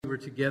were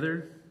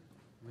together,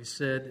 we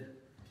said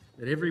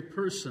that every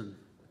person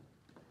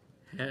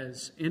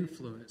has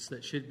influence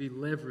that should be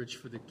leveraged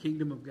for the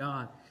kingdom of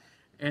God.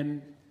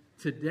 And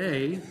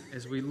today,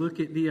 as we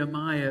look at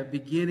Nehemiah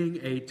beginning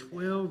a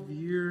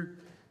 12-year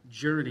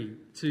journey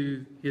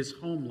to his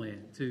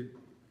homeland, to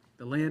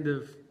the land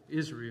of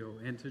Israel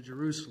and to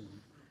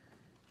Jerusalem,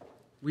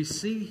 we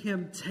see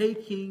him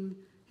taking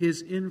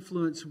his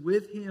influence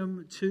with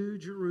him to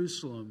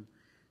Jerusalem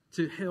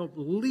to help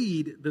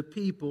lead the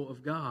people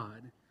of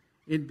God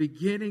in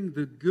beginning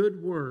the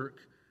good work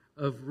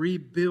of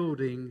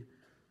rebuilding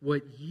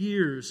what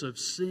years of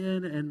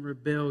sin and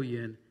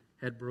rebellion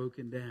had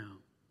broken down.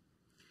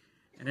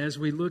 And as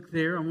we look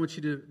there, I want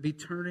you to be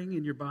turning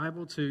in your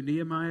Bible to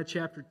Nehemiah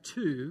chapter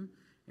 2,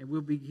 and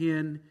we'll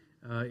begin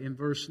in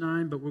verse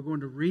 9, but we're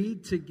going to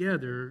read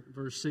together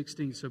verse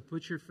 16. So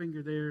put your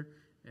finger there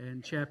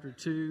in chapter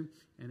 2,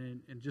 and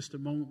in just a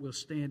moment we'll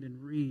stand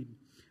and read.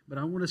 But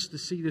I want us to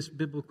see this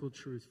biblical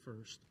truth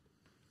first.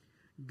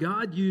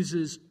 God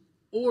uses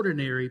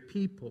ordinary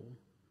people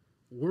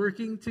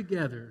working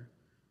together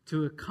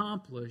to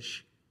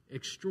accomplish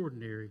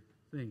extraordinary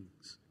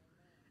things.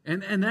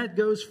 And that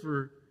goes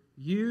for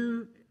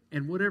you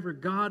and whatever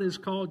God has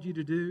called you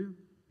to do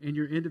in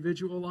your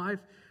individual life.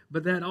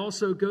 But that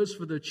also goes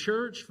for the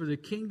church, for the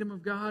kingdom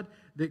of God,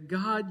 that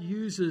God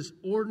uses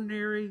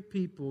ordinary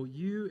people,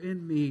 you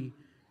and me,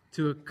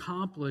 to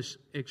accomplish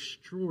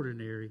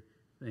extraordinary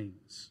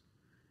things.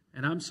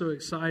 And I'm so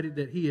excited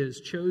that He has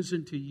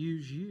chosen to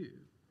use you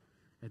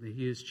and that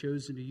He has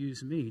chosen to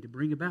use me to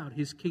bring about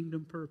His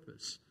kingdom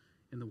purpose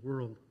in the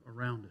world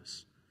around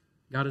us.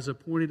 God has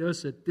appointed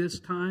us at this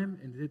time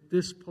and at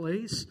this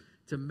place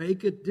to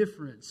make a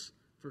difference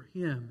for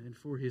Him and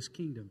for His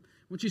kingdom.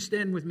 Won't you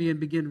stand with me and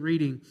begin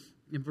reading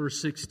in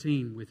verse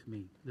 16 with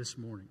me this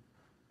morning?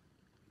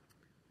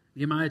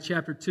 Nehemiah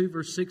chapter 2,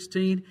 verse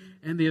 16,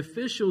 "And the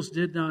officials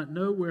did not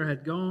know where I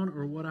had gone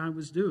or what I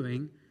was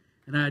doing,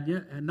 and I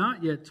had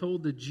not yet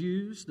told the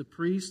Jews, the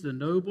priests, the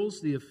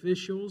nobles, the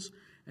officials,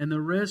 and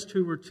the rest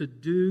who were to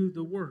do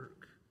the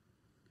work."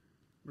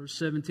 Verse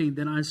 17,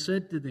 "Then I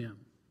said to them,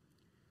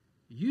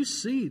 'You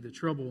see the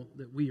trouble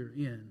that we are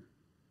in,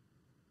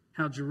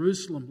 how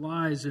Jerusalem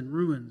lies in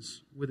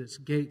ruins with its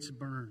gates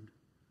burned.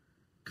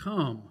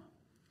 Come,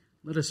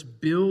 let us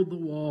build the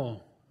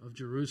wall of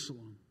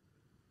Jerusalem,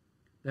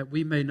 that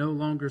we may no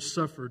longer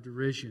suffer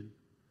derision.'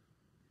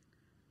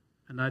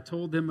 And I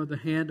told them of the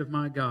hand of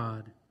my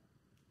God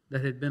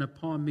that had been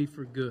upon me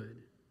for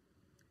good,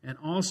 and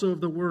also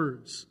of the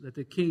words that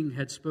the king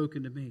had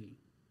spoken to me.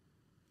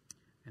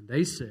 And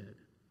they said,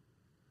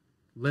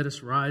 'Let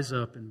us rise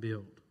up and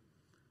build.'"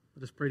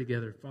 Let us pray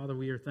together. Father,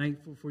 we are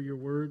thankful for your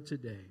word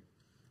today.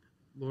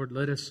 Lord,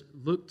 let us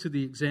look to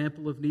the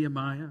example of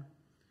Nehemiah,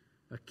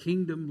 a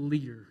kingdom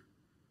leader,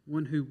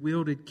 one who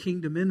wielded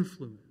kingdom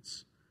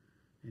influence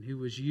and who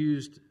was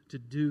used to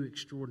do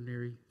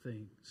extraordinary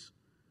things.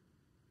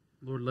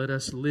 Lord, let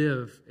us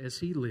live as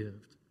he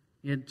lived,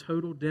 in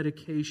total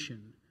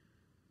dedication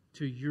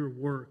to your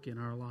work in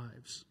our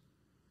lives.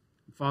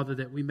 Father,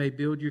 that we may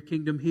build your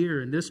kingdom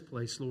here in this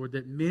place, Lord,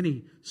 that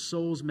many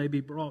souls may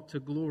be brought to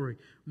glory.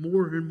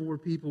 More and more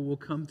people will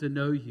come to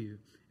know you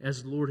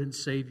as Lord and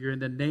Savior,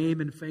 and the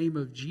name and fame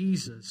of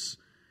Jesus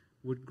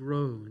would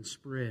grow and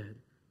spread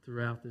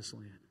throughout this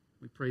land.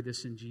 We pray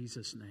this in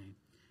Jesus' name.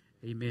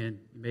 Amen.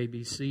 You may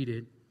be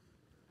seated.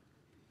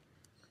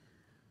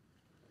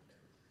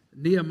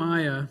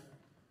 Nehemiah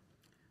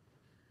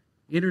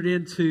entered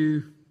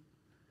into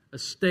a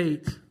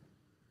state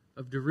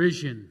of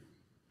derision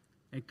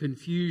and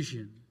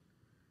confusion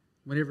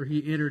whenever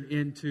he entered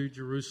into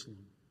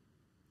Jerusalem.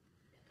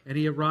 And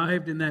he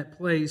arrived in that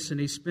place and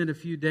he spent a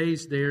few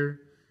days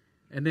there,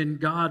 and then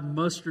God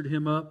mustered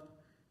him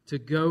up to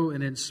go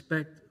and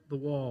inspect the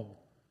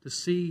wall, to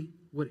see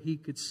what he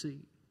could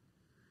see.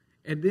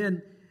 And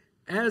then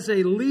as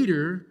a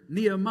leader,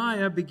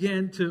 Nehemiah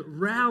began to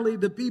rally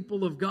the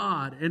people of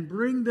God and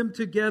bring them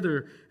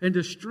together and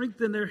to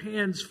strengthen their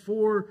hands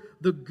for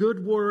the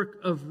good work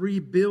of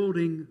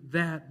rebuilding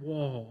that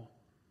wall.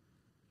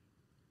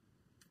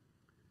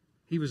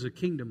 He was a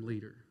kingdom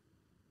leader.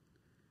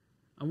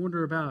 I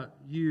wonder about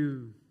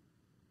you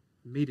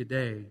and me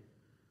today.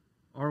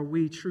 Are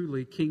we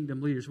truly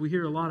kingdom leaders? We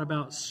hear a lot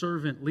about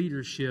servant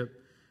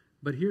leadership,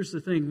 but here's the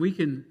thing. We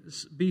can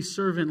be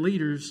servant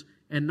leaders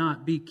and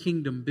not be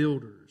kingdom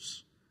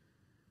builders.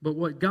 But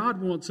what God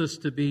wants us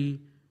to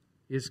be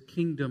is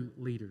kingdom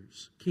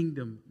leaders,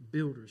 kingdom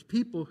builders,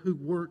 people who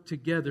work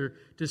together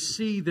to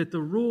see that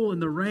the rule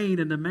and the reign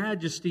and the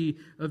majesty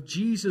of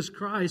Jesus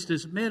Christ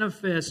is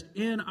manifest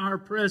in our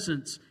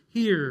presence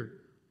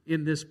here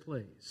in this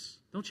place.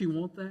 Don't you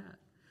want that?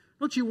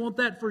 Don't you want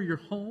that for your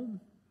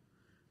home?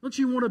 Don't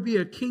you want to be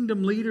a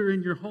kingdom leader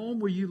in your home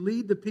where you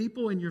lead the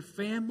people in your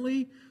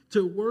family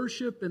to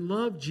worship and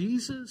love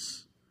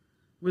Jesus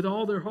with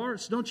all their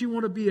hearts? Don't you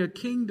want to be a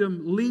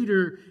kingdom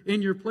leader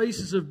in your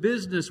places of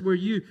business where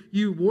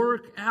you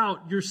work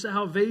out your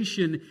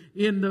salvation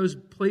in those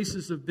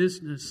places of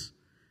business?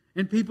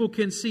 And people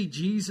can see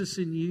Jesus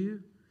in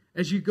you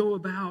as you go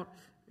about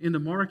in the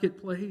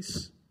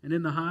marketplace and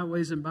in the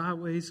highways and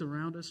byways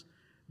around us?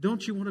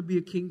 Don't you want to be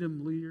a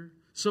kingdom leader?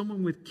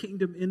 Someone with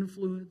kingdom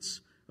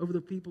influence over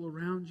the people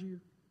around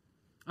you?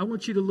 I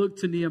want you to look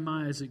to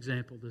Nehemiah's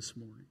example this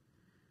morning.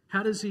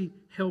 How does he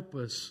help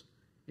us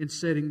in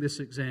setting this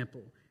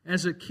example?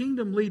 As a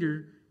kingdom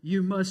leader,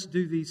 you must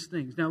do these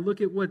things. Now look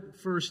at what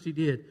first he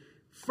did.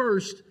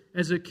 First,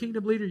 as a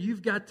kingdom leader,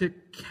 you've got to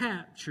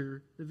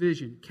capture the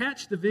vision.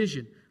 Catch the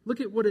vision.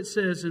 Look at what it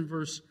says in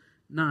verse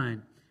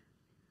 9.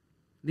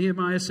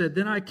 Nehemiah said,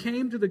 "Then I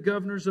came to the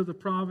governors of the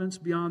province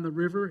beyond the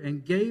river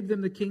and gave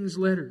them the king's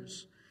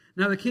letters.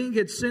 Now the king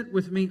had sent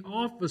with me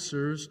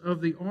officers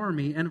of the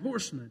army and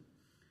horsemen.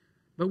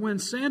 But when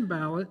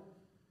Sanballat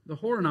the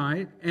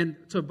Horonite and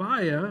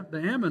Tobiah the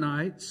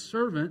Ammonite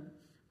servant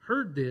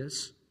heard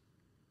this,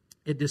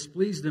 it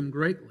displeased them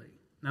greatly."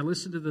 Now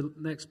listen to the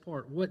next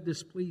part. What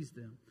displeased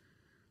them?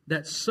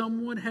 That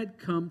someone had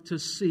come to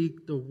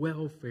seek the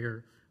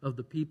welfare of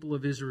the people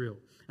of Israel.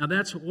 Now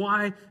that's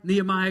why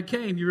Nehemiah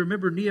came. You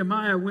remember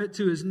Nehemiah went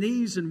to his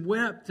knees and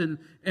wept and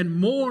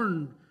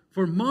mourned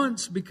for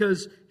months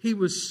because he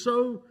was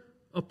so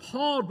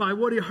appalled by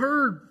what he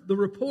heard, the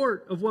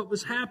report of what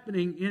was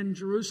happening in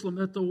Jerusalem,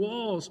 that the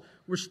walls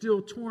were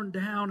still torn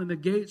down and the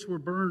gates were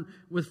burned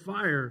with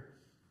fire.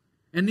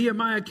 And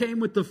Nehemiah came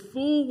with the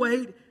full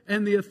weight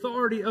and the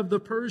authority of the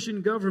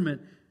Persian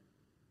government.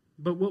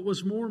 But what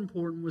was more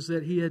important was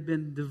that he had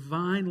been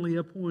divinely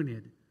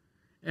appointed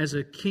as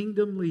a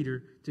kingdom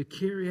leader to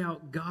carry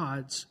out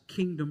God's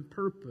kingdom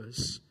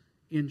purpose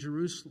in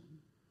Jerusalem.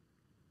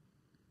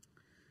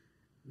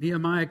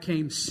 Nehemiah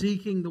came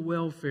seeking the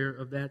welfare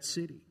of that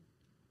city.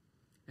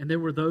 And there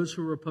were those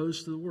who were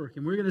opposed to the work.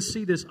 And we're going to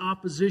see this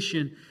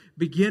opposition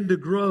begin to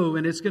grow,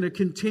 and it's going to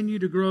continue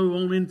to grow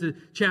on into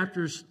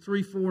chapters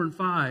 3, 4, and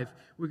 5.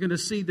 We're going to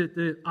see that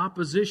the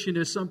opposition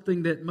is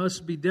something that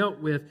must be dealt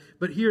with.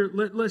 But here,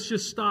 let's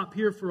just stop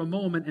here for a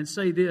moment and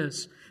say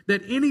this,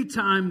 that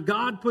anytime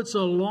God puts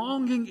a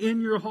longing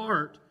in your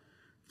heart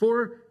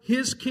for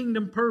His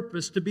kingdom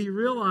purpose to be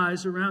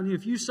realized around you,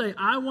 if you say,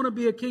 "I want to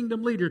be a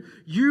kingdom leader,"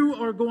 you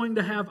are going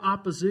to have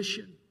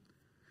opposition.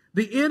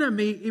 The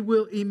enemy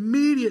will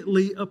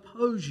immediately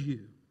oppose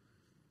you.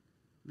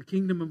 The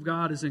kingdom of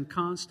God is in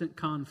constant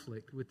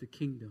conflict with the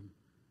kingdom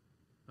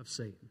of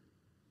Satan.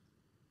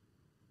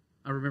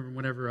 I remember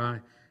whenever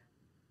I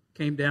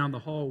came down the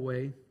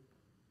hallway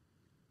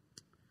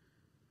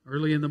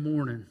early in the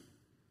morning,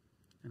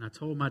 and I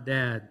told my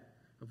dad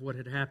of what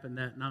had happened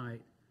that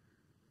night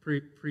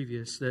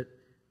previous, that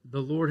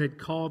the Lord had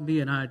called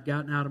me and I had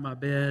gotten out of my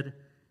bed,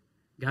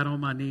 got on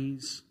my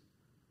knees,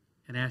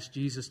 and asked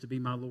Jesus to be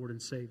my Lord and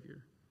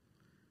Savior.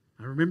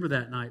 I remember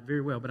that night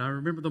very well, but I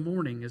remember the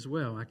morning as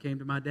well. I came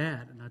to my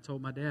dad and I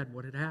told my dad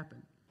what had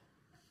happened.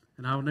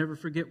 And I'll never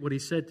forget what he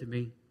said to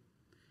me.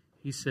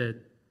 He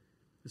said,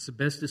 "It's the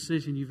best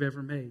decision you've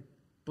ever made,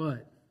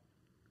 but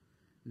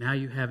now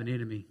you have an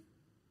enemy.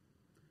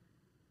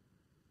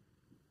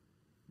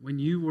 When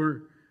you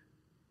were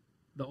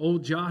the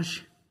old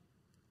Josh,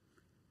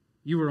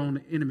 you were on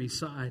the enemy's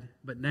side,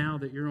 but now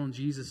that you're on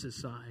Jesus'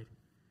 side,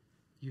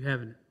 you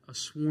have a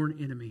sworn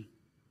enemy,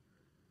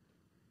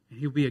 and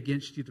he'll be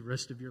against you the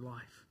rest of your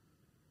life."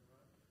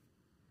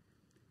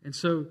 And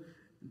so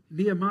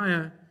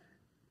Nehemiah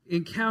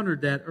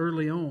encountered that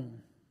early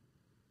on.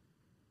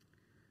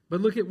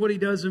 But look at what he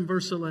does in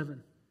verse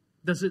 11.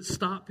 Does it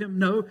stop him?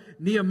 No.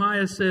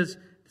 Nehemiah says,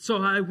 "So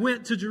I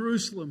went to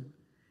Jerusalem,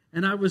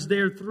 and I was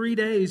there 3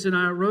 days, and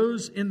I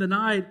arose in the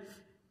night,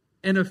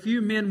 and a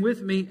few men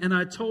with me, and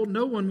I told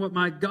no one what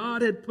my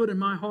God had put in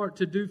my heart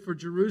to do for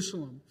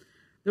Jerusalem.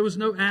 There was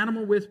no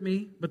animal with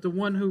me, but the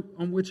one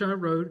on which I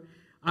rode.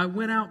 I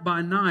went out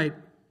by night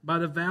by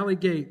the valley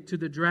gate to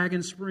the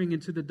dragon spring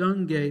and to the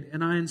dung gate,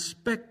 and I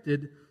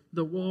inspected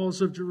the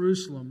walls of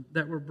Jerusalem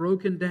that were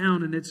broken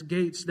down and its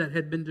gates that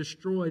had been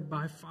destroyed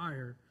by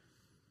fire.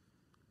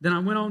 Then I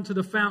went on to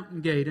the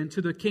fountain gate and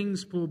to the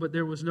king's pool, but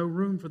there was no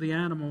room for the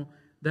animal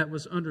that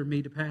was under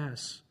me to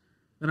pass.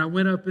 Then I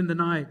went up in the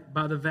night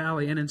by the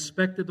valley and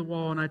inspected the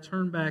wall, and I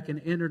turned back and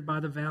entered by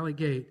the valley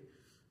gate,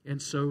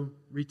 and so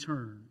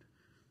returned."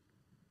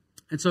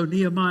 And so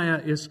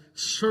Nehemiah is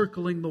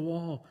circling the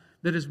wall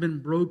that has been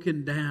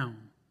broken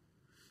down.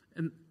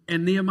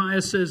 And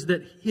Nehemiah says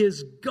that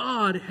his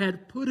God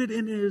had put it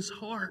in his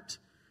heart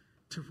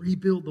to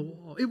rebuild the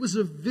wall. It was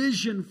a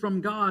vision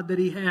from God that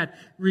he had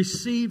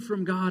received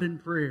from God in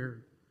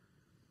prayer.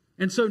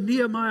 And so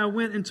Nehemiah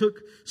went and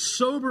took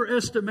sober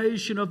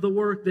estimation of the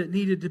work that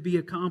needed to be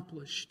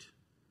accomplished.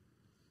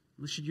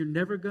 Listen, you're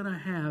never going to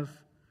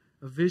have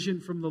a vision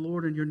from the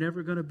Lord, and you're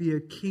never going to be a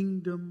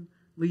kingdom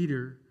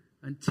leader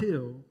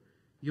until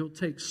you'll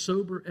take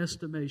sober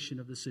estimation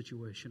of the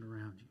situation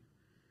around you.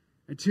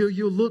 Until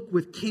you'll look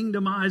with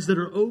kingdom eyes that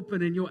are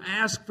open, and you'll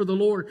ask for the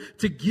Lord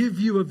to give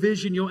you a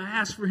vision. You'll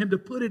ask for Him to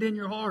put it in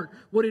your heart,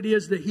 what it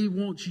is that He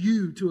wants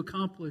you to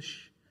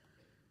accomplish.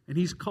 And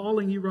He's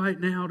calling you right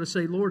now to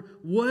say, "Lord,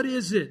 what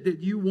is it that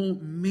you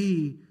want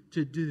me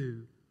to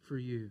do for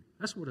you?"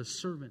 That's what a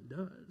servant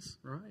does,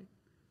 right?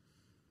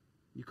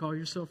 You call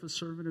yourself a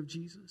servant of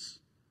Jesus?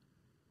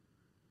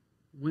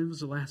 When was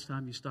the last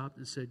time you stopped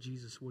and said,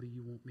 Jesus, what do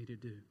you want me to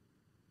do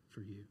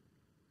for you?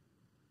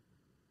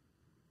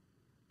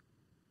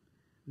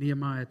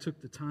 Nehemiah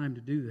took the time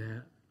to do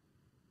that.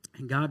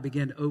 And God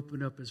began to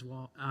open up his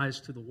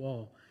eyes to the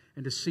wall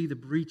and to see the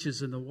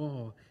breaches in the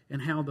wall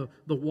and how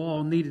the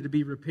wall needed to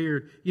be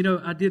repaired. You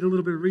know, I did a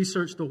little bit of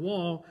research. The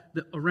wall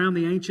around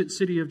the ancient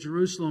city of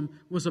Jerusalem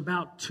was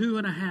about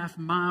 2.5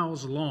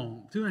 miles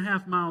long,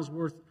 2.5 miles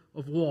worth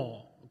of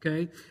wall,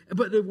 okay?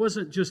 But it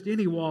wasn't just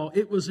any wall.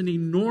 It was an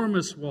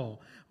enormous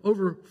wall,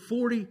 over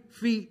 40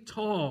 feet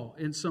tall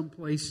in some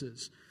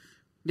places.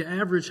 The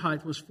average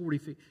height was 40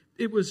 feet.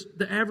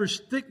 The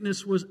average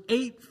thickness was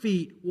 8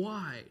 feet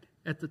wide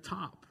at the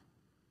top,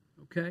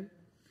 okay?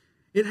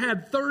 It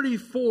had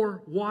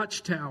 34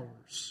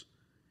 watchtowers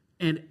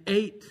and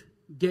 8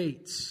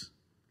 gates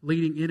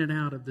leading in and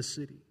out of the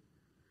city.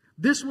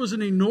 This was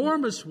an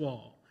enormous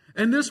wall,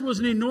 and this was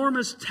an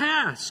enormous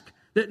task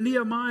that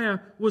Nehemiah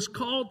was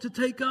called to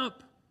take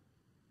up.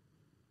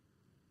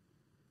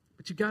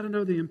 But you got to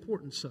know the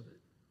importance of it.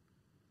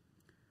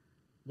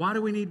 Why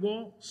do we need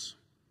walls?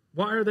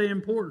 Why are they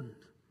important?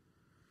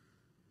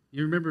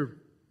 You remember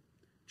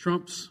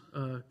Trump's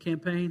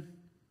campaign?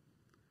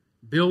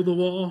 Build the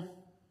wall.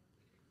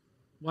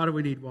 Why do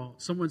we need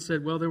walls? Someone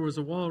said, well, there was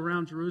a wall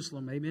around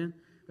Jerusalem. Amen.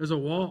 There's a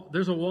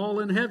wall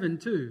in heaven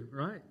too,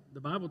 right?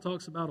 The Bible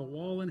talks about a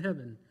wall in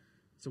heaven.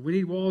 So we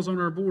need walls on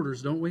our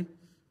borders, don't we?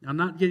 Now, I'm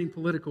not getting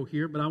political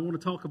here, but I want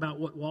to talk about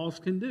what walls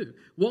can do.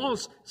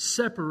 Walls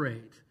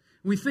separate.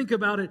 We think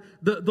about it,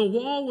 the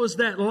wall was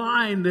that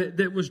line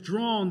that was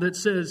drawn that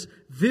says,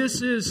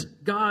 this is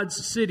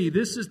God's city.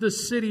 This is the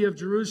city of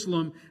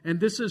Jerusalem, and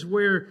this is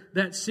where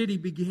that city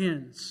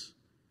begins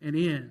and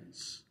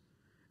ends.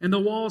 And the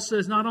wall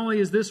says, not only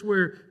is this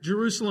where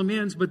Jerusalem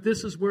ends, but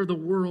this is where the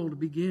world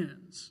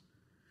begins.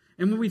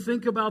 And when we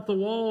think about the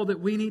wall that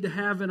we need to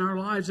have in our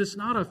lives, it's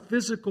not a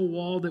physical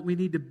wall that we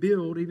need to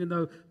build, even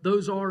though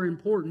those are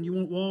important. You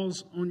want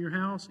walls on your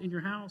house, in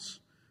your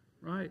house,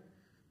 right?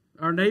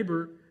 Our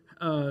neighbor,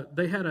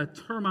 they had a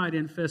termite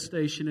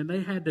infestation, and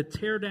they had to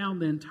tear down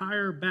the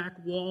entire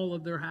back wall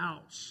of their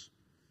house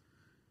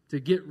to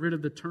get rid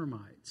of the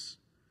termites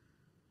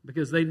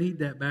because they need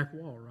that back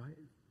wall, right?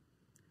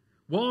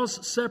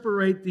 Walls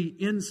separate the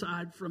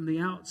inside from the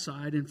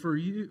outside, and for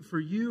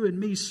you and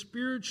me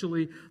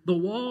spiritually, the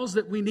walls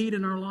that we need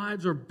in our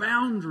lives are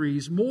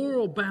boundaries,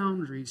 moral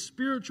boundaries,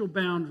 spiritual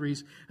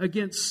boundaries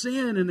against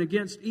sin and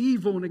against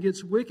evil and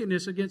against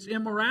wickedness, against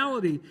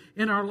immorality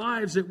in our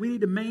lives that we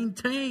need to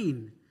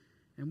maintain.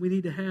 And we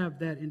need to have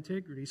that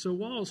integrity. So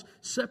walls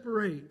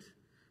separate,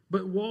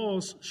 but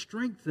walls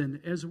strengthen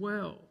as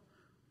well.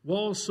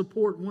 Walls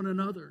support one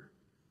another.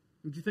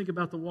 If you think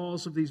about the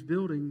walls of this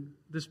building,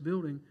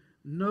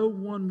 no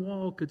one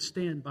wall could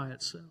stand by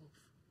itself.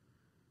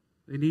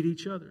 They need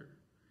each other.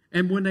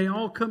 And when they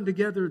all come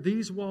together,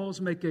 these walls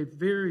make a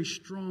very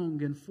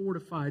strong and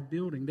fortified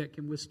building that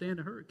can withstand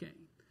a hurricane.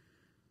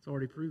 It's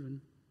already proven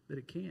that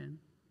it can.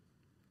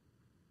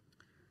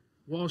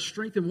 Walls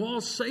strengthen,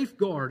 walls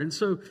safeguard. And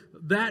so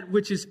that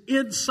which is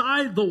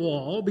inside the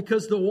wall,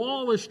 because the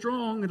wall is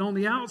strong and on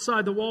the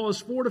outside the wall is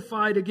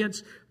fortified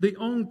against the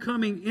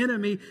oncoming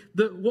enemy,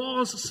 the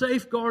walls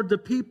safeguard the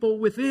people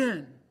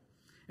within.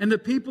 And the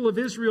people of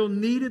Israel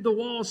needed the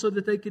wall so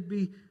that they could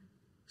be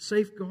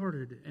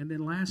safeguarded. And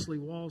then lastly,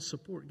 walls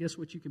support. Guess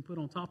what you can put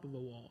on top of a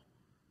wall?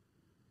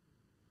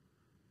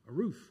 A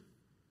roof.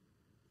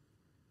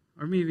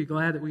 Are many of you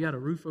glad that we got a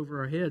roof over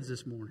our heads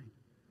this morning?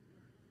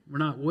 We're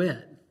not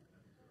wet.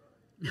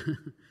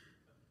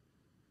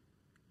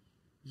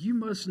 You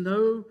must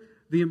know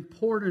the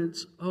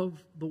importance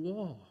of the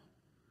wall.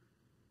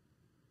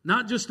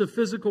 Not just a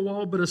physical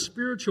wall, but a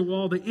spiritual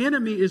wall. The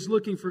enemy is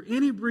looking for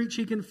any breach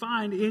he can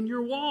find in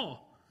your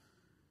wall.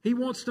 He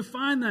wants to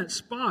find that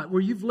spot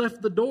where you've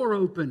left the door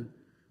open,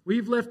 where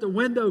you've left a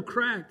window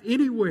cracked,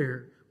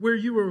 anywhere where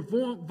you are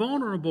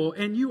vulnerable.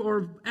 And you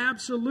are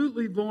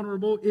absolutely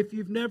vulnerable if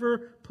you've never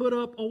put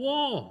up a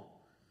wall.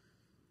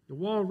 The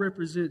wall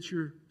represents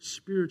your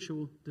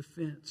spiritual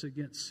defense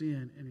against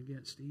sin and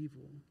against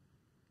evil.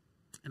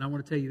 And I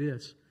want to tell you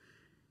this.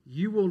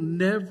 You will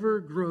never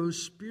grow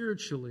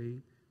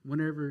spiritually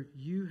whenever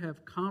you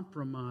have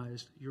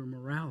compromised your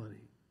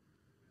morality.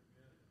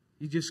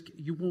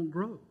 You won't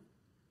grow.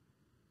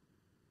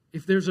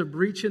 If there's a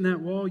breach in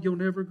that wall, you'll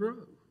never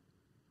grow.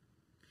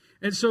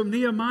 And so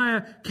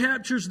Nehemiah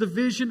captures the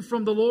vision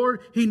from the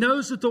Lord. He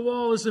knows that the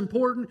wall is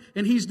important,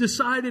 and he's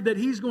decided that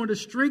he's going to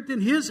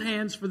strengthen his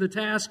hands for the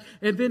task,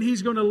 and then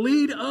he's going to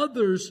lead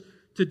others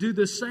to do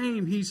the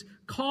same. He's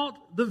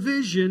caught the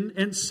vision,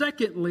 and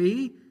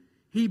secondly,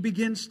 he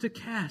begins to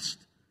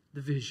cast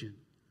the vision.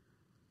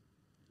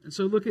 And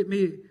so look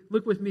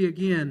with me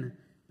again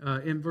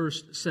in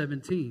verse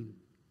 17.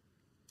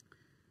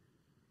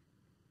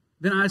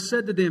 Then I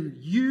said to them,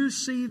 you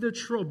see the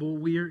trouble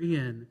we are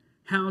in,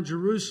 how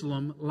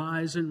Jerusalem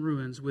lies in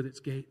ruins with its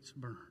gates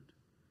burned.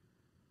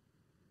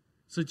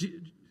 So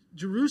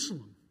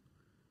Jerusalem,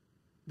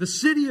 the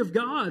city of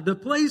God, the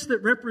place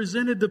that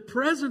represented the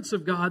presence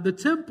of God, the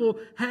temple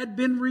had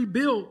been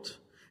rebuilt.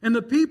 And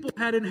the people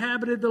had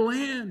inhabited the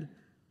land,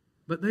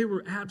 but they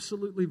were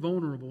absolutely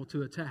vulnerable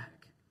to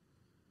attack.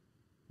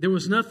 There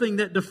was nothing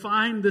that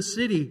defined the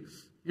city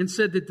and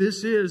said that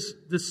this is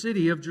the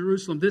city of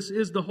Jerusalem. This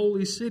is the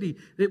holy city.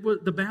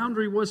 The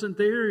boundary wasn't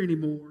there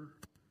anymore.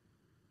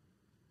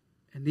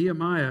 And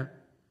Nehemiah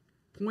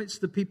points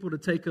the people to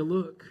take a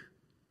look.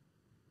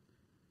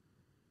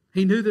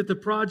 He knew that the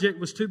project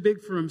was too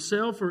big for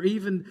himself or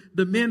even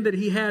the men that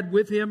he had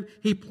with him.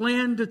 He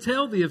planned to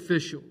tell the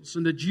officials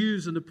and the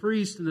Jews and the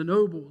priests and the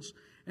nobles.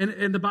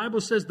 And the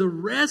Bible says the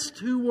rest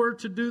who were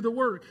to do the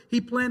work, he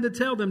planned to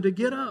tell them to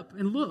get up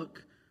and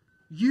look.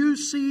 You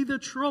see the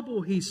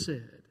trouble, he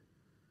said.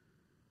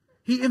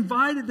 He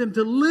invited them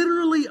to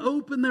literally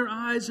open their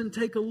eyes and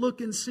take a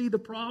look and see the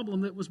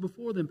problem that was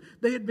before them.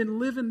 They had been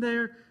living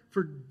there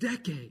for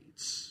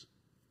decades,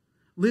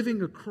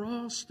 living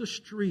across the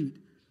street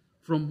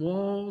from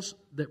walls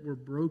that were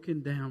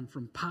broken down,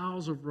 from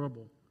piles of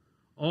rubble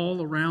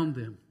all around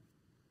them.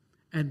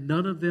 And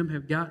none of them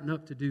have gotten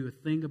up to do a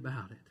thing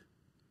about it.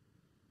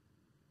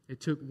 It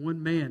took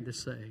one man to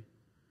say,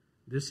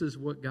 this is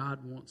what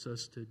God wants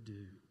us to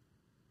do.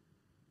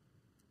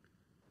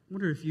 I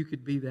wonder if you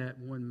could be that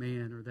one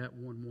man or that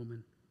one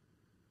woman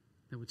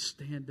that would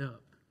stand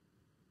up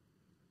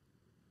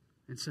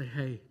and say,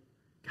 hey,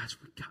 guys,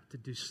 we've got to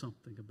do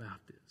something about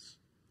this.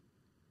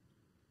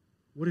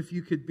 What if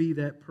you could be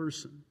that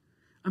person?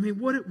 I mean,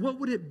 what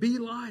would it be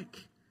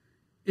like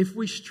if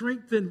we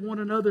strengthened one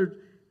another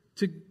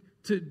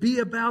to be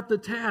about the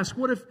task?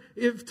 What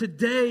if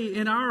today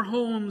in our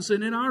homes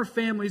and in our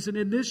families and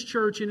in this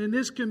church and in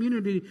this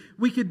community,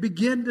 we could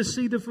begin to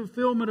see the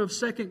fulfillment of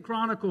 2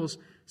 Chronicles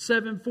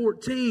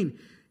 7:14.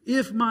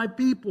 If my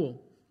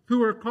people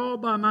who are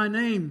called by my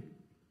name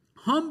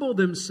humble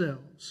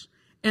themselves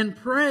and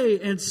pray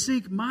and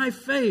seek my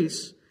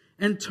face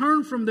and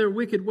turn from their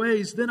wicked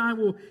ways, then I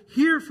will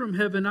hear from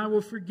heaven, I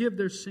will forgive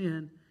their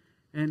sin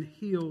and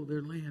heal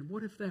their land.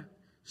 What if that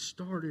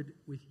started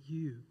with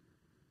you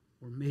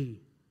or me?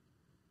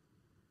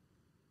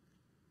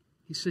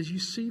 He says, you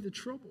see the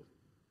trouble.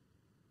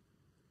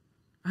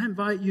 I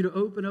invite you to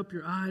open up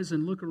your eyes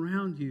and look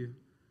around you.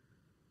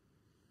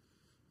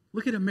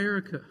 Look at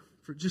America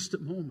for just a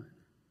moment.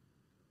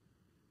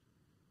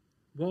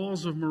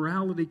 Walls of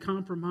morality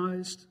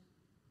compromised.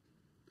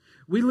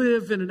 We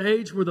live in an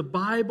age where the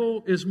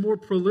Bible is more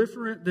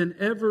proliferant than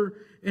ever,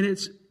 and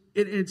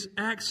its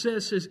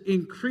access is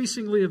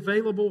increasingly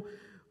available.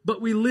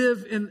 But we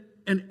live in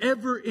an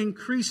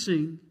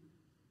ever-increasing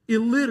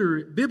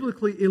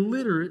biblically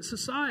illiterate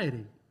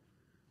society.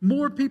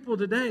 More people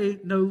today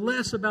know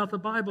less about the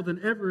Bible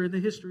than ever in the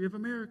history of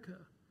America.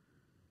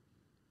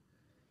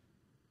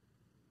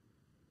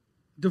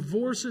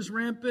 Divorce is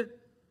rampant,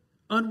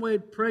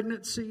 unwed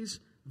pregnancies,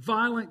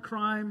 violent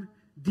crime,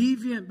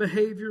 deviant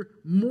behavior,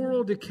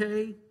 moral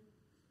decay,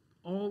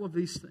 all of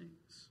these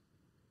things.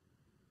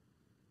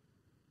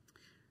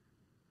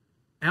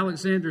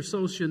 Alexander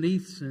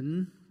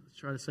Solzhenitsyn, let's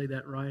try to say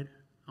that right.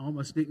 I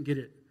almost didn't get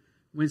it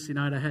Wednesday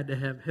night. I had to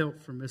have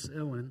help from Miss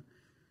Ellen.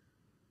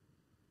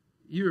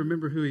 You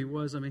remember who he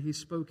was. I mean, he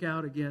spoke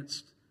out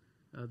against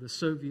the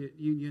Soviet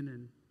Union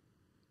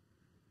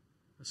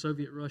and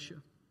Soviet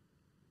Russia.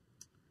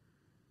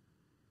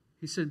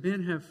 He said,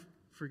 men have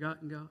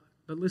forgotten God.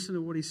 But listen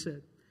to what he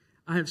said.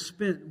 I have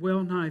spent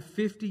well nigh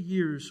 50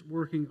 years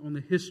working on the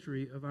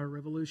history of our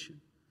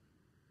revolution.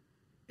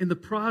 In the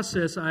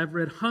process, I have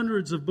read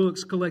hundreds of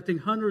books, collecting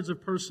hundreds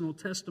of personal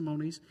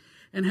testimonies,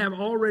 and have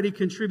already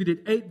contributed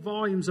 8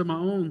 volumes of my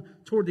own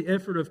toward the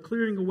effort of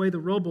clearing away the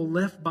rubble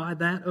left by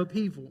that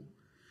upheaval.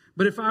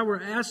 But if I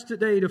were asked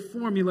today to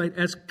formulate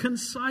as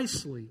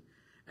concisely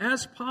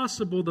as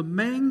possible the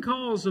main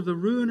cause of the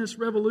ruinous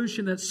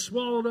revolution that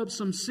swallowed up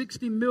some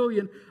 60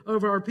 million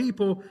of our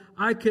people,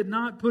 I could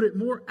not put it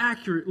more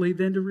accurately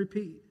than to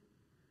repeat: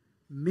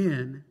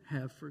 men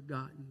have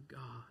forgotten God.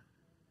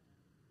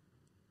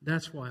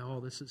 That's why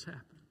all this has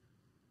happened.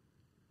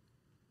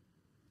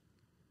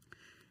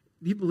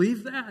 Do you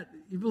believe that?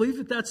 You believe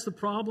that that's the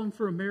problem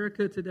for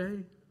America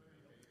today?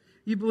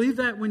 You believe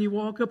that when you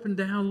walk up and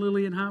down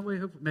Lillian Highway?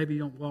 Maybe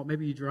you don't walk,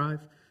 maybe you drive.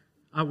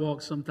 I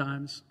walk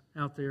sometimes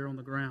out there on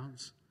the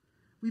grounds.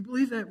 We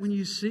believe that when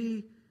you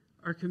see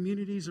our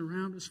communities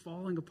around us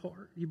falling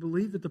apart. You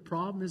believe that the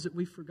problem is that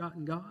we've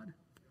forgotten God?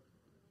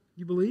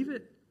 You believe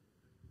it?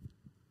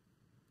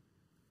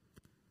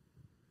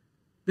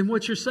 Then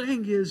what you're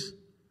saying is,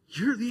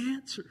 you're the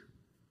answer.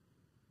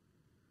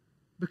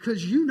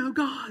 Because you know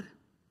God.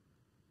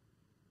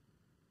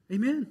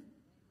 Amen.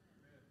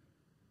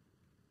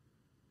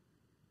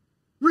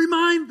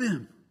 Remind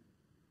them.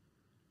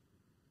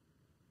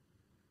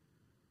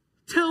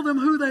 Tell them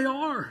who they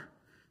are.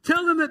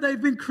 Tell them that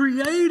they've been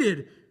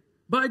created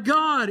by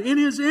God in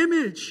His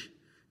image.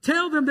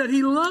 Tell them that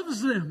He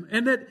loves them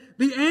and that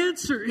the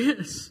answer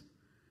is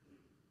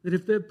that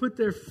if they put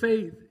their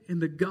faith in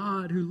the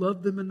God who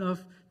loved them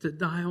enough to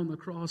die on the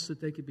cross,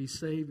 that they could be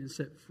saved and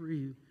set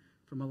free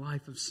from a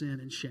life of sin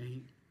and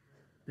shame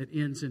that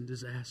ends in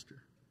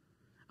disaster.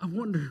 I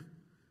wonder,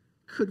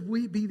 could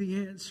we be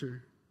the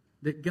answer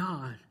that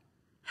God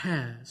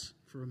has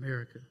for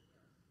America.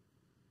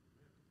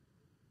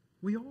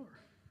 We are.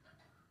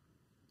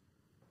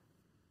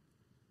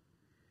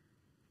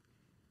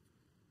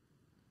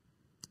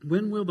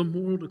 When will the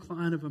moral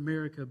decline of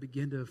America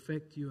begin to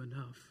affect you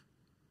enough?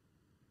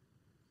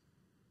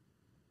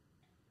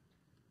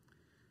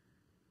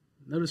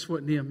 Notice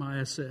what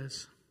Nehemiah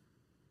says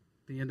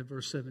at the end of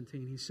verse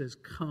 17. He says,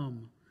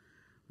 "Come,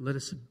 let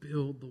us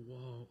build the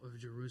wall of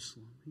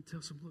Jerusalem." He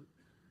tells them, look,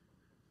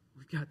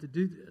 we've got to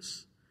do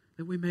this,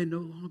 that we may no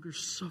longer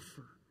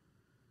suffer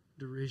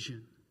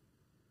derision.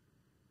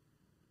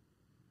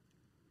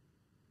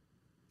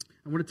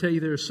 I want to tell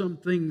you there are some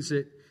things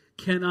that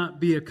cannot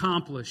be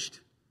accomplished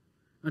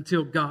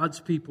until God's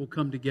people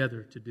come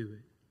together to do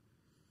it.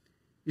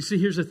 You see,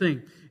 here's the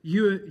thing.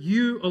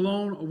 You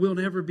alone will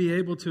never be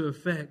able to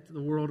affect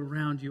the world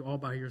around you all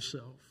by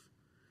yourself.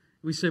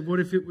 We said, what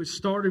if it was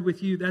started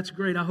with you? That's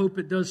great. I hope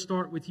it does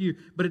start with you.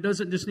 But it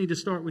doesn't just need to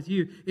start with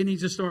you. It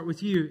needs to start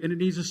with you. And it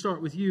needs to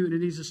start with you. And it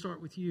needs to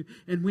start with you.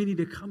 And we need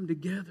to come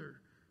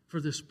together for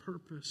this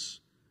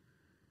purpose.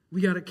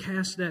 We got to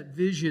cast that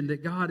vision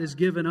that God has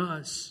given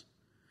us.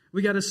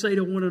 We got to say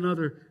to one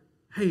another,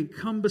 hey,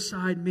 come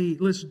beside me.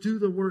 Let's do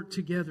the work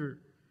together.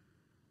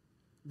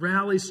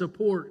 Rally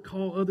support.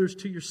 Call others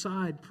to your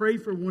side. Pray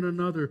for one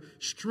another.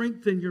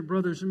 Strengthen your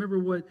brothers. Remember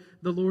what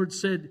the Lord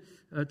said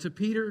to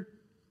Peter?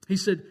 He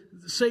said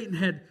Satan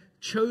had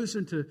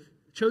chosen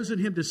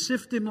him to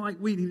sift him like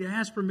wheat. He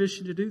asked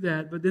permission to do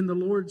that. But then the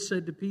Lord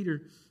said to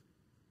Peter,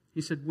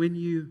 he said, when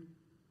you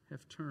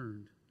have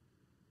turned.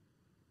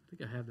 I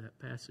think I have that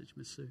passage,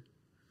 Miss Sue.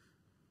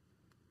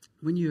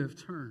 When you have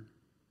turned.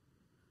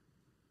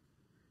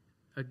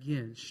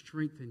 Again,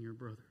 strengthen your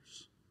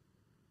brothers.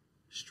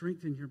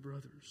 Strengthen your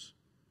brothers.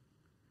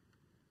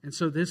 And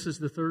so this is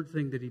the third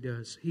thing that he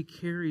does. He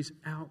carries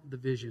out the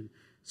vision.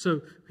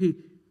 So he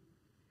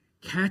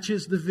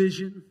catches the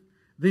vision,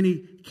 then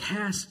he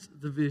casts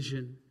the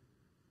vision,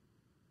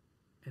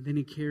 and then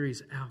he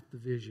carries out the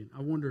vision.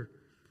 I wonder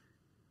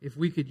if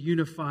we could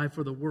unify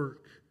for the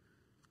work.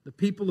 The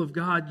people of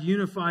God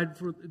unified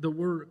for the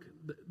work.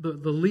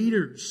 The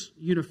leaders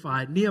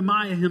unified.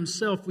 Nehemiah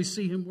himself, we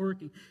see him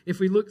working. If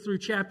we look through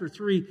chapter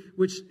 3,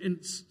 which in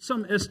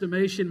some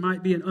estimation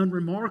might be an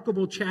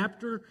unremarkable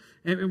chapter,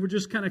 and we're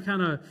just kind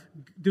of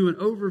do an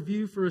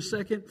overview for a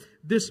second.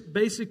 This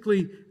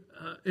basically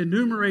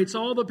enumerates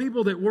all the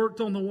people that worked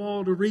on the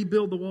wall to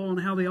rebuild the wall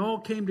and how they all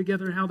came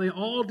together and how they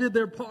all did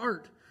their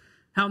part.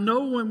 How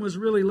no one was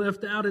really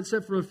left out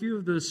except for a few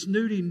of the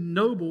snooty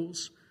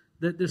nobles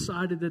that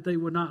decided that they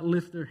would not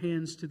lift their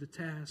hands to the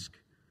task.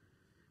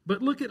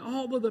 But look at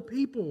all of the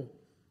people.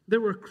 There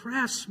were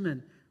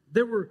craftsmen.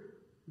 There were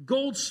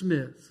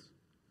goldsmiths.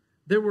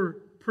 There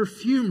were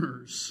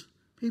perfumers,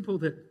 people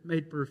that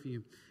made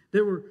perfume.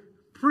 There were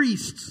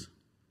priests.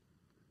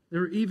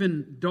 There were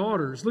even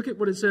daughters. Look at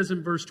what it says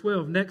in verse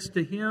 12. Next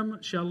to him,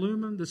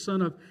 Shallum, the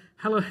son of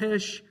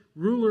Halohesh,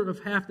 ruler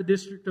of half the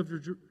district of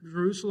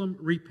Jerusalem,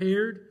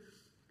 repaired.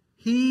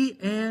 He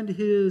and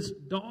his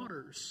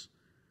daughters.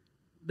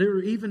 There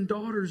were even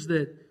daughters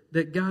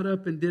that got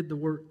up and did the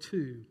work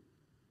too.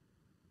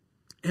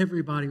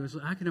 Everybody was,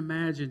 I can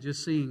imagine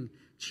just seeing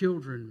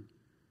children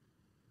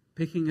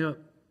picking up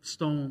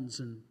stones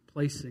and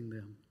placing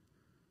them.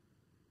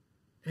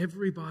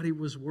 Everybody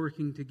was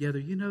working together.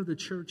 You know, the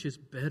church is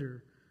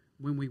better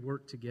when we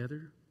work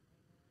together.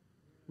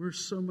 We're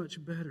so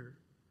much better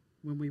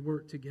when we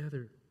work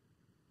together.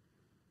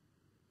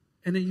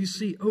 And then you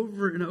see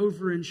over and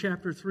over in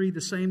chapter 3 the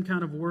same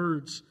kind of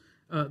words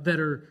that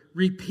are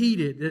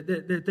repeated,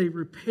 that they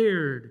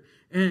repaired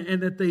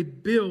and that they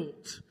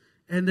built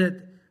and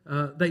that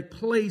they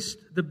placed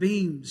the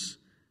beams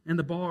and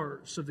the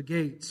bars of the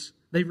gates.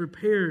 They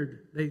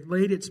repaired, they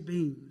laid its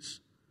beams,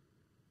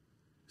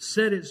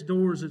 set its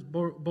doors, its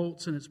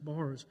bolts, and its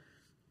bars.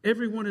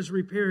 Everyone is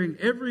repairing.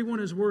 Everyone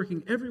is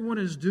working. Everyone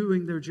is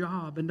doing their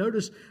job. And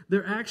notice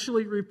they're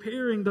actually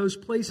repairing those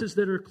places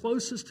that are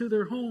closest to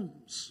their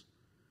homes.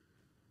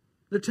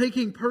 They're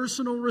taking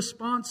personal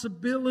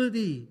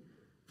responsibility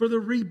for the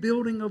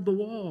rebuilding of the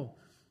wall.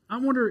 I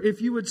wonder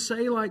if you would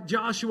say like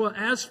Joshua,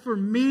 as for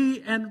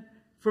me and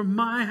for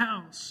my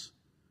house,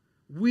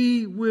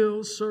 we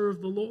will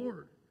serve the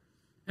Lord.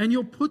 And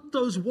you'll put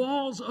those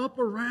walls up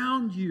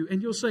around you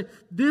and you'll say,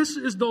 this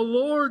is the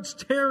Lord's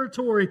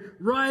territory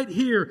right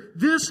here.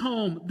 This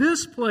home,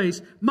 this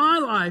place, my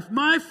life,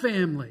 my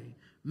family,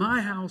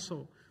 my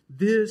household.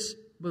 This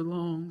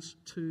belongs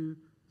to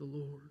the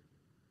Lord.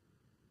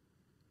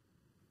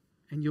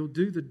 And you'll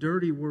do the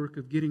dirty work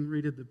of getting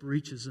rid of the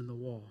breaches in the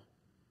wall.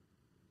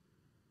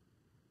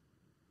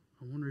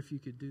 I wonder if you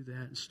could do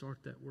that and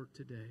start that work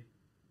today.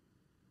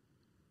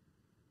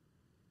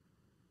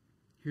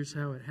 Here's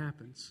how it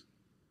happens.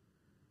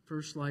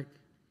 First, like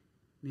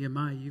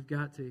Nehemiah, you've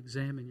got to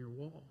examine your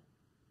wall.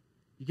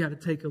 You've got to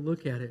take a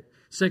look at it.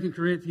 2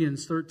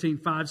 Corinthians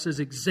 13:5 says,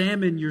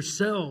 examine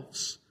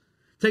yourselves.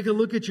 Take a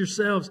look at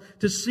yourselves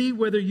to see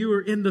whether you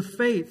are in the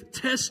faith.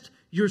 Test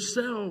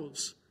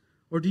yourselves.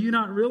 Or do you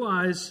not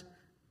realize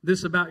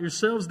this about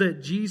yourselves,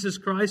 that Jesus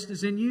Christ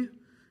is in you?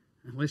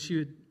 Unless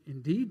you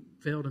indeed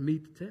fail to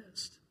meet the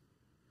test.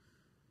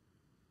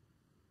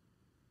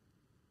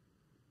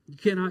 You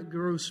cannot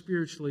grow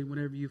spiritually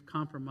whenever you've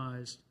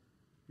compromised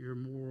your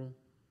moral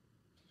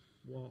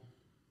wall.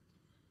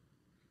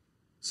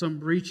 Some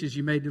breaches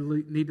you may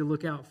need to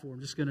look out for.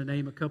 I'm just going to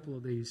name a couple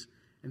of these.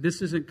 And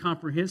this isn't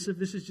comprehensive.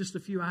 This is just a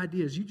few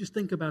ideas. You just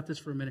think about this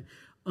for a minute.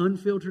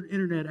 Unfiltered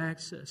internet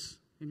access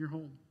in your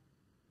home.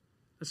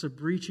 That's a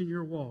breach in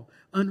your wall.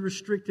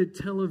 Unrestricted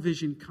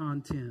television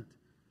content.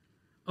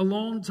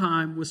 Alone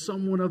time with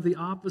someone of the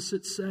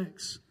opposite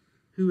sex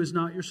who is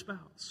not your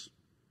spouse.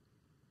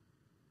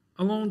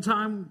 Alone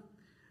time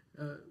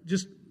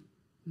just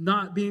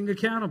not being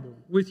accountable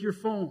with your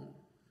phone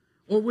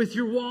or with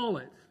your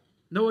wallet.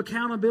 No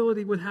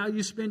accountability with how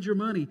you spend your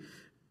money.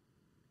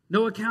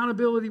 No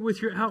accountability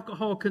with your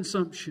alcohol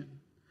consumption.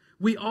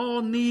 We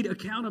all need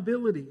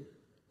accountability.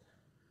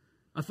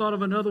 I thought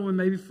of another one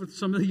maybe for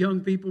some of the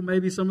young people,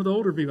 maybe some of the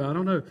older people. I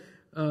don't know.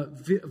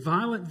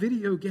 Violent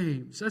video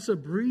games. That's a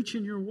breach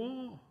in your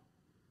wall.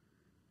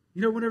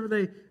 You know, whenever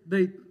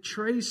they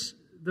trace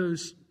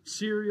those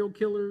serial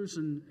killers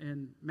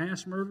and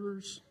mass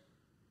murderers,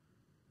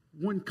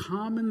 one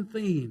common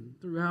theme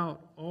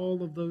throughout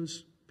all of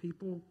those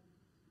people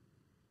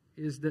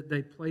is that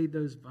they played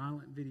those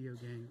violent video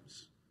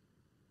games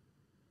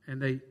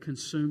and they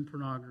consumed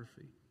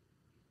pornography.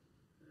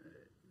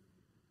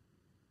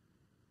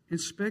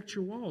 Inspect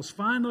your walls.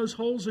 Find those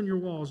holes in your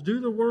walls. Do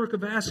the work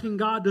of asking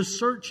God to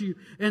search you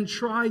and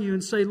try you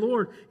and say,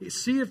 Lord,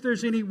 see if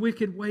there's any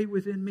wicked way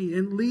within me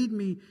and lead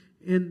me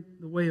in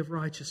the way of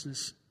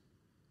righteousness.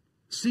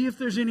 See if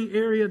there's any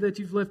area that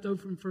you've left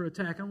open for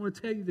attack. I want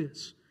to tell you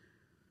this.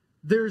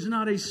 There's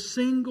not a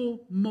single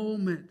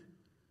moment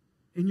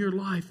in your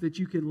life that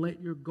you can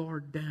let your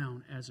guard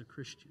down as a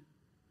Christian.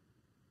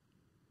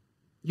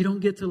 You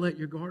don't get to let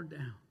your guard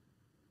down.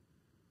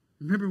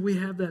 Remember, we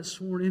have that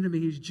sworn enemy.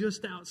 He's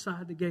just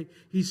outside the gate.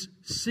 He's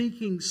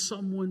seeking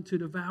someone to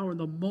devour. And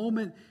the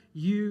moment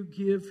you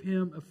give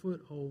him a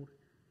foothold,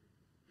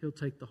 he'll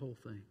take the whole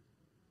thing.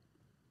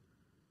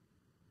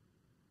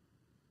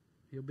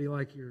 He'll be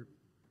like your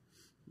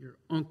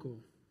uncle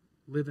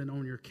living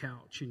on your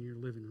couch in your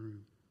living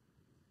room,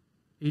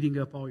 eating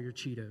up all your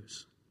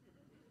Cheetos.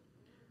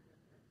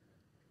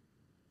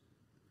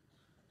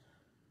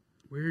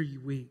 Where are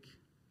you weak?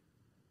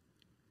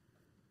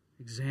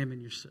 Examine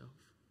yourself.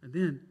 And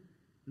then,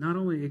 not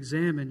only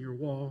examine your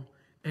wall,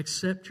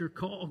 accept your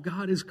call.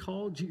 God has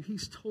called you.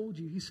 He's told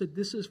you. He said,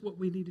 this is what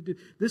we need to do.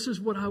 This is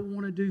what I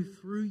want to do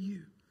through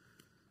you.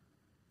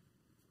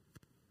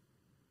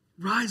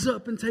 Rise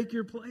up and take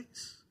your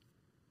place.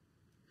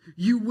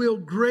 You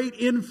wield great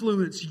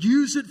influence.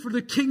 Use it for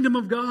the kingdom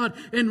of God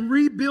and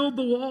rebuild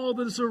the wall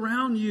that is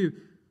around you.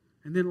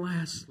 And then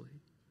lastly,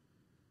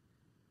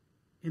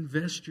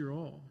 invest your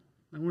all.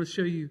 I want to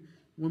show you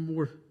one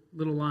more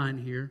little line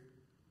here.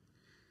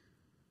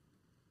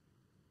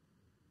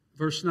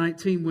 Verse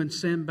 19, when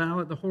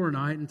Sanballat the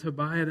Horonite and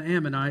Tobiah the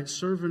Ammonite,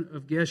 servant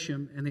of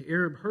Geshem, and the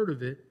Arab heard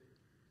of it,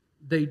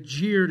 they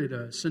jeered at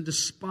us and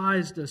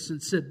despised us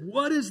and said,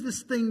 what is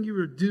this thing you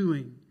are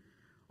doing?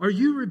 Are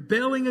you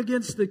rebelling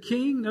against the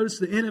king? Notice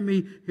the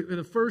enemy,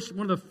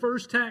 one of the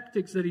first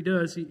tactics that he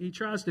does, he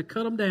tries to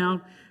cut them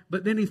down,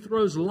 but then he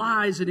throws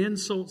lies and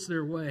insults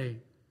their way.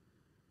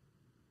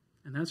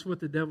 And that's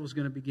what the devil's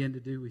going to begin to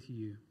do with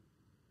you.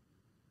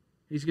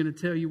 He's going to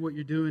tell you what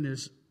you're doing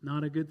is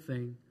not a good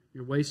thing.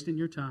 You're wasting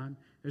your time.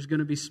 There's going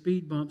to be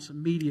speed bumps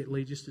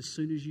immediately just as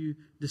soon as you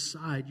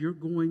decide you're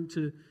going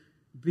to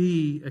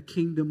be a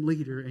kingdom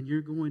leader and you're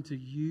going to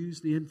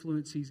use the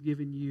influence he's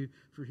given you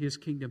for his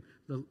kingdom.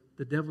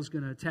 The devil's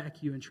going to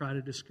attack you and try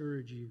to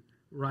discourage you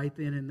right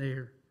then and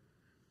there.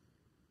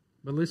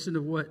 But listen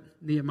to what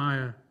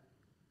Nehemiah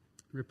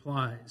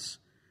replies.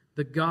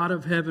 The God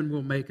of heaven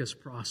will make us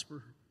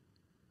prosper.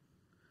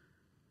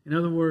 In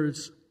other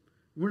words,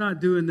 we're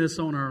not doing this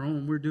on our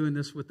own. We're doing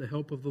this with the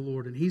help of the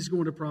Lord, and he's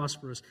going to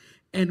prosper us.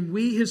 And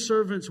we, his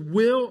servants,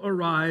 will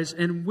arise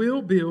and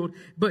will build,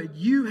 but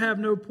you have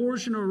no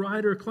portion or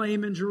right or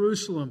claim in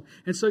Jerusalem.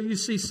 And so you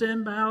see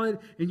Sanballat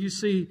and you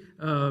see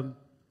the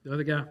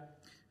other guy,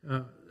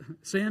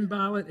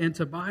 Sanballat and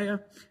Tobiah.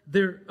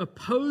 They're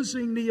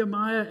opposing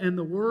Nehemiah and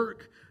the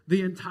work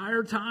the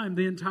entire time,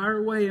 the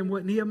entire way. And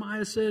what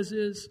Nehemiah says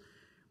is,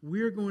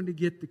 we're going to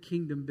get the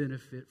kingdom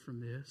benefit from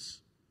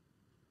this.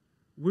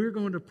 We're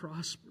going to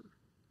prosper.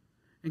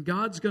 And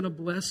God's going to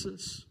bless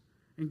us.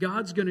 And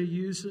God's going to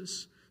use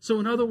us. So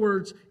in other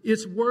words,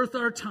 it's worth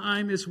our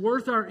time. It's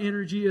worth our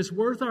energy. It's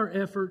worth our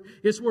effort.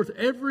 It's worth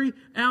every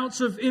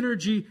ounce of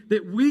energy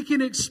that we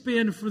can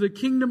expend for the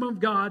kingdom of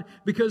God,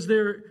 because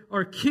there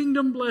are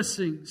kingdom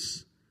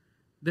blessings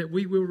that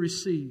we will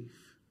receive.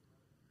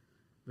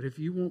 But if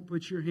you won't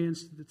put your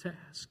hands to the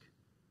task,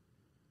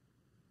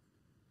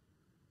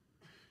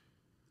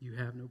 you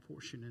have no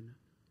portion in it.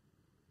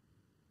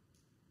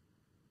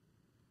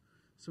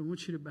 So I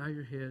want you to bow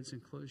your heads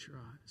and close your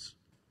eyes.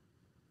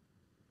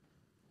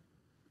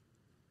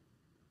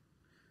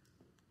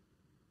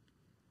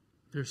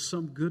 There's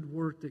some good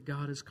work that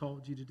God has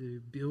called you to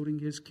do, building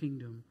his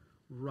kingdom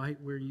right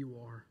where you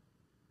are.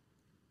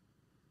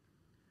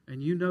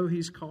 And you know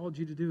He's called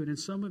you to do it. And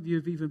some of you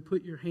have even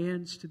put your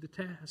hands to the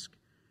task.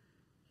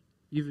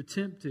 You've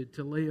attempted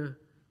to lay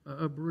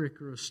a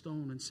brick or a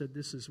stone and said,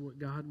 this is what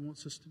God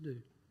wants us to do.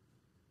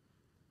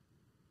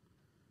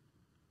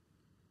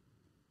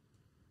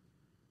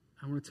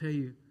 I want to tell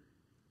you,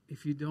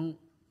 if you don't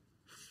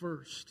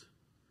first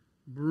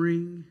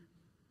bring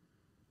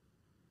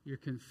your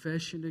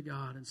confession to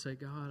God and say,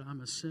 God,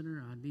 I'm a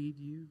sinner, I need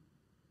you.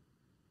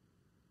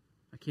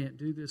 I can't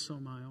do this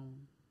on my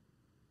own.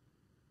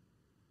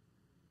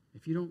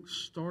 If you don't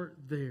start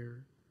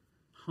there,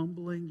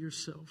 humbling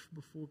yourself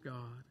before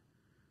God,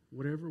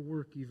 whatever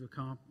work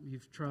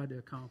you've tried to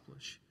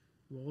accomplish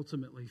will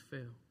ultimately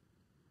fail.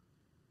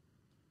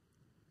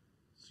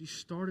 So you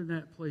start in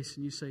that place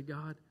and you say,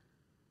 God,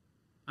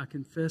 I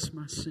confess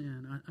my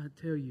sin.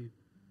 I tell you,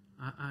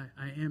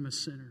 I am a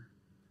sinner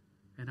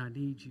and I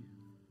need you.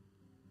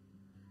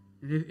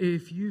 And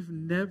if you've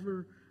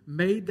never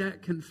made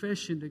that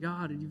confession to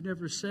God and you've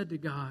never said to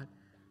God,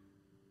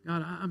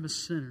 God, I'm a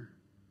sinner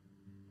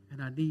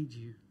and I need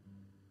you.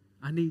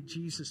 I need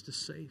Jesus to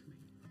save me.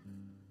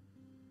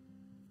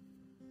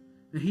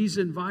 And He's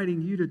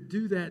inviting you to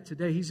do that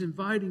today. He's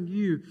inviting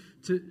you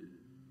to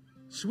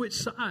switch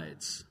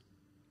sides.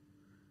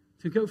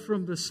 To go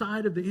from the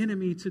side of the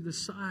enemy to the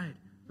side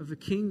of the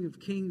King of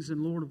Kings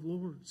and Lord of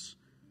Lords.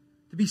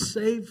 To be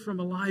saved from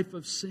a life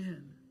of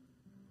sin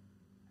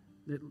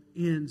that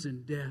ends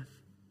in death.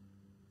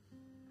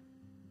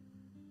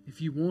 If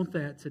you want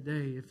that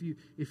today,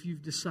 if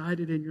you've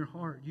decided in your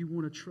heart you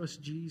want to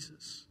trust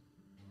Jesus,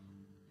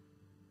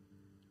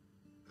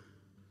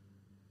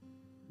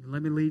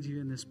 let me lead you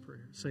in this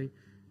prayer. Say,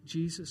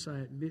 Jesus, I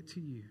admit to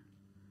you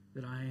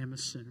that I am a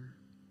sinner.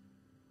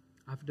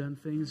 I've done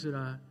things that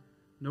I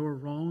know are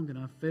wrong, and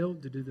I've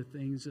failed to do the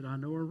things that I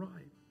know are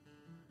right.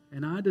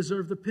 And I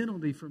deserve the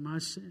penalty for my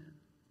sin,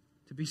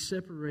 to be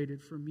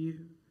separated from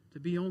you, to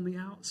be on the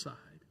outside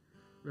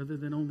rather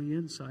than on the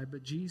inside.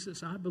 But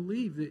Jesus, I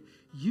believe that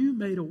you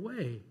made a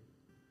way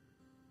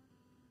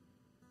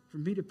for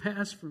me to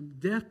pass from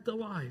death to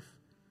life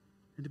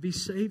and to be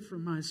saved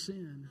from my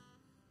sin.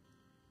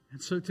 And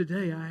so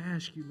today I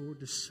ask you, Lord,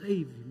 to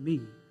save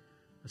me,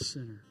 a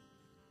sinner.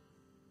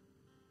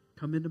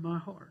 Come into my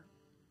heart.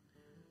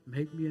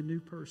 Make me a new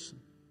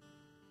person.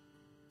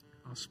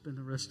 I'll spend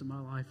the rest of my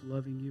life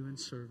loving you and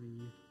serving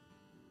you.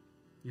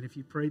 And if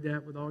you prayed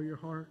that with all your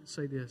heart,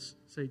 say this.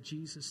 Say,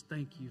 Jesus,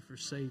 thank you for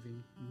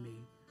saving me.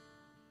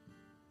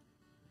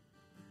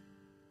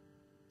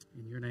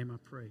 In your name I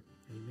pray.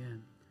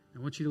 Amen. I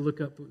want you to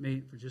look up with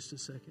me for just a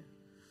second.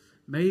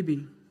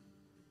 Maybe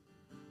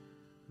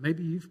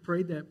you've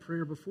prayed that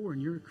prayer before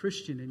and you're a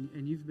Christian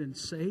and you've been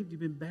saved,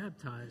 you've been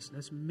baptized.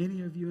 That's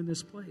many of you in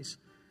this place.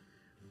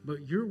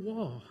 But your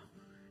wall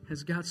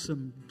has got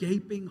some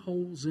gaping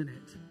holes in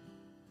it.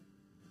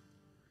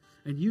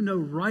 And you know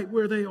right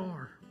where they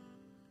are.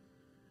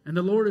 And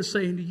the Lord is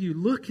saying to you,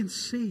 look and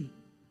see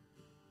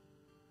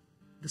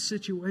the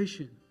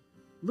situation.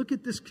 Look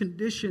at this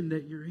condition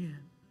that you're in.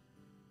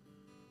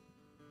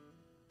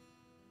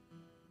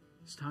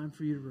 It's time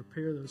for you to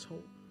repair those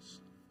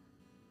holes.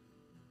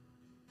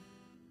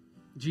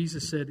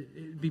 Jesus said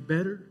it'd be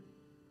better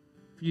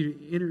for you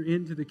to enter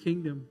into the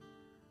kingdom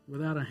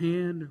without a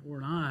hand or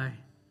an eye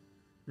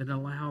than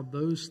allow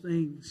those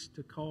things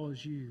to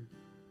cause you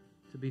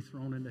to be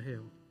thrown into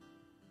hell.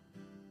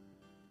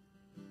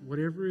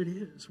 Whatever it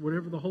is,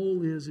 whatever the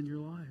hole is in your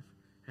life,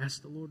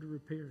 ask the Lord to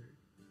repair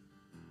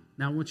it.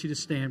 Now I want you to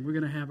stand. We're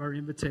going to have our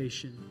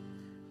invitation.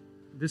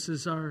 This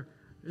is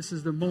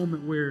the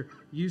moment where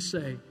you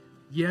say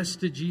yes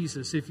to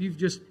Jesus. If you've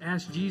just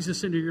asked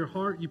Jesus into your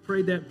heart, you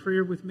prayed that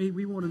prayer with me,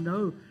 we want to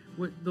know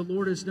what the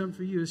Lord has done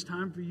for you. It's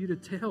time for you to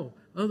tell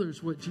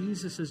others what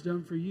Jesus has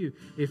done for you.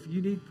 If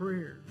you need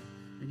prayer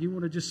and you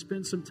want to just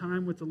spend some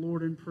time with the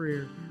Lord in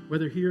prayer,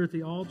 whether here at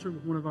the altar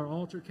with one of our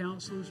altar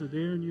counselors or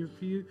there in your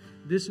pew,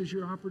 this is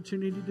your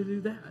opportunity to do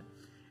that.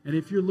 And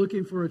if you're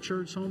looking for a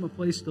church home, a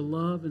place to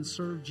love and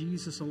serve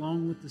Jesus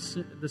along with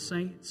the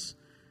saints,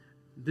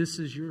 this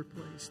is your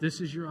place. This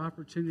is your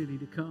opportunity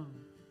to come.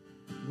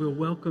 We'll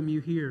welcome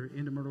you here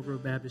into Myrtle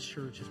Grove Baptist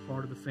Church as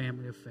part of the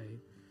family of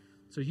faith.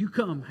 So you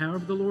come,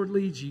 however the Lord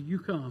leads you, you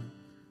come.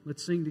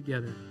 Let's sing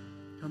together.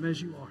 Come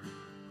as you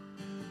are.